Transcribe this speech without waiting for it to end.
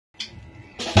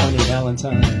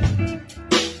Valentine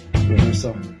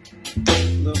rehearsal.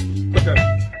 Quicker,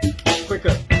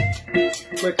 quicker,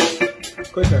 quicker,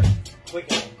 quicker,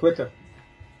 quicker, quicker.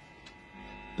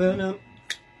 Ba-dum,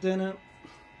 da-dum,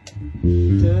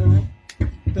 da-dum,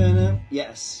 ba-dum.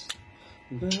 Yes.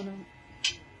 Ba-dum.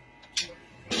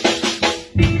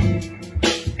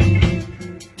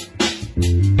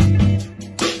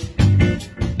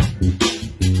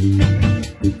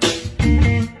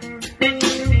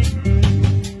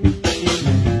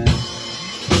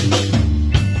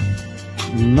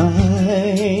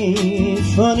 My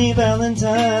funny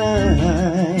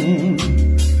Valentine,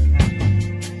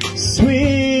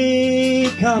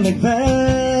 sweet comic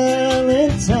Valentine,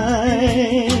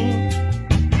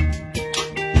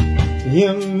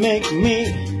 you make me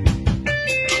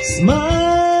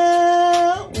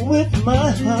smile with my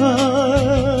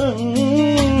heart.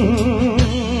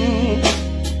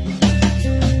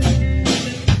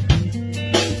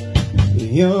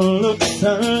 Your looks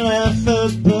are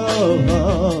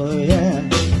laughable, yeah,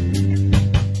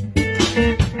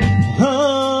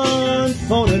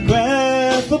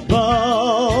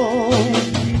 unphotographable,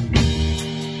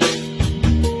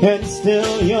 and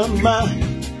still you're my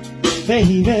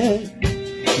favorite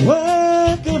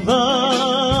work of art.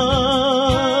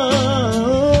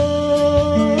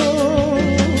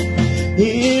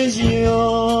 Is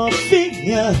your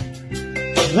figure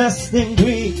less than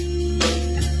Greek?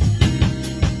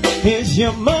 Is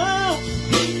your mouth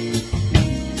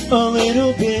a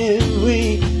little bit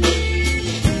weak?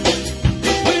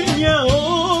 When you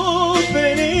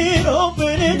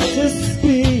open it to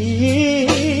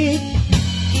speak,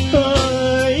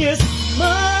 oh, you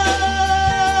smile,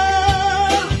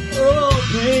 oh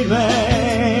baby.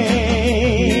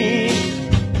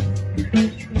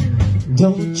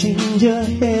 Don't change your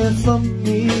hair for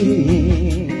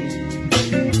me,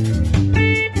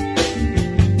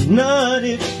 not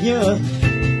if you're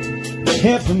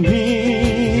here for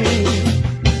me.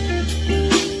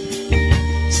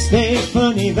 Stay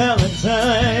funny Valentine,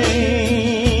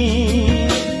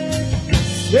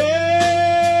 stay,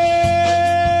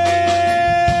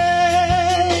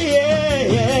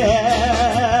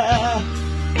 yeah.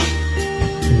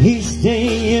 Each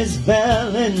day is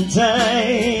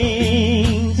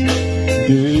Valentine's Day.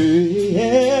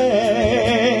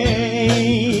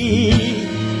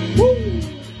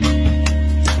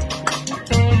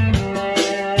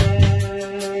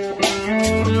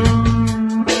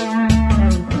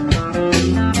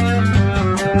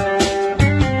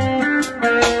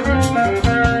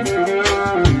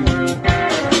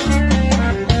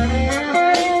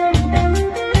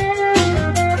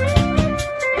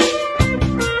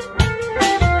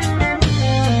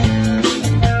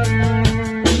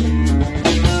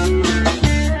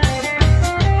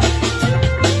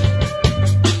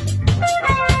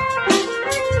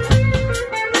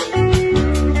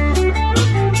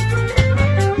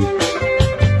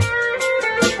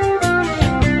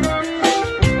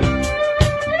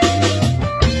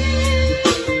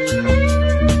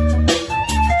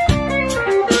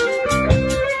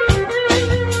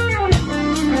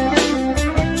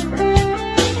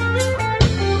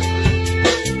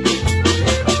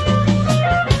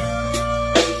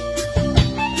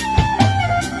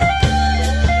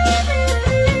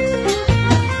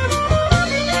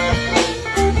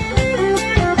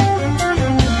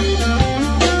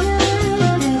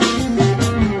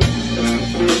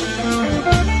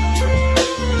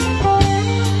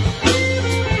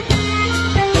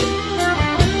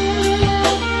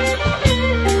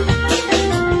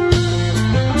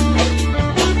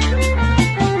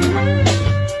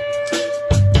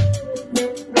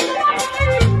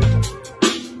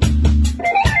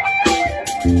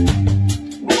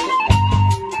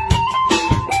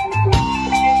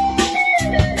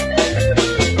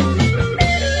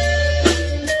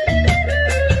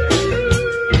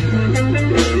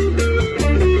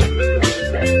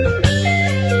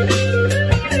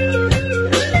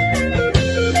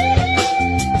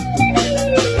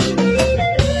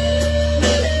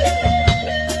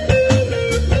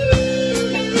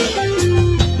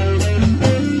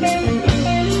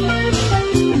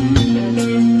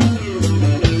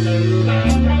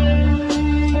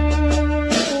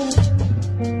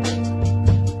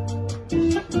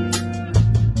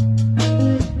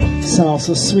 Sounds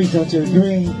so sweet, don't you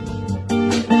agree?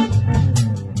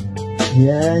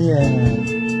 Yeah,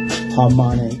 yeah.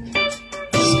 Harmonic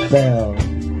spell.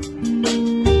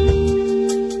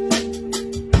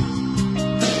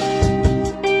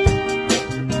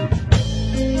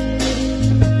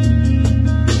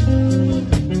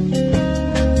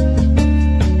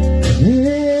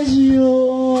 Is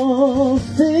your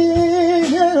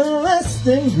figure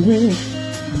everlasting grin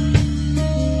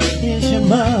is your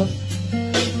mouth,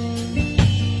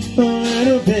 a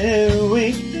little bit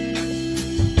weak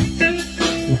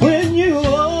when you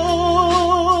open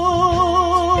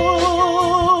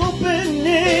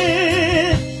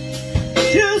it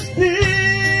to speak.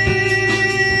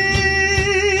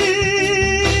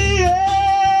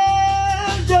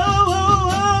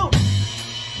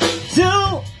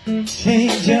 Don't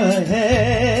change your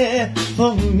hair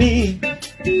for me,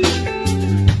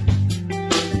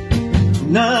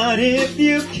 not if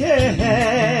you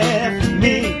care for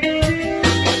me.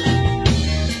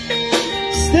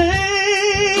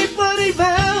 Stay for the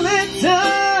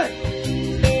Valentine.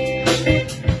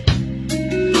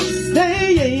 Stay.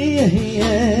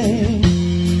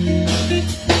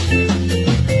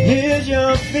 Here's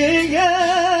your finger,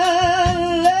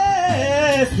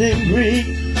 lasting green.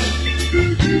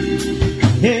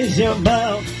 Here's your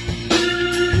mouth,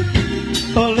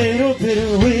 a little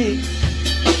bit weak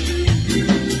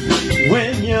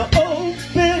when you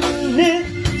open it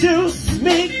to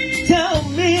speak. Tell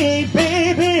me,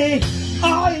 baby,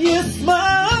 are you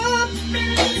smart?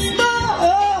 Smart.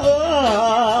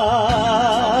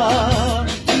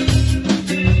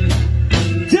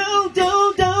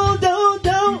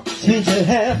 Don't change your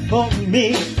hair for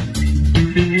me,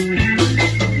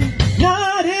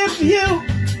 not if you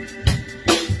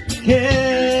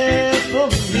care for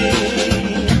me.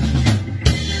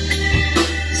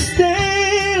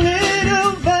 Stay,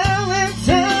 little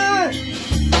Valentine.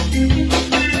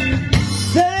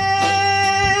 Stay.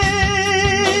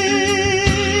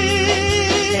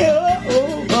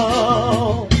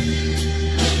 Oh.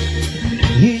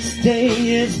 Each day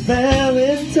is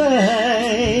Valentine's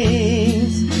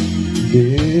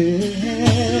Day.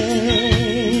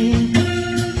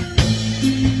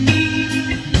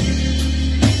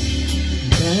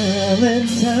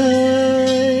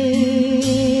 Valentine.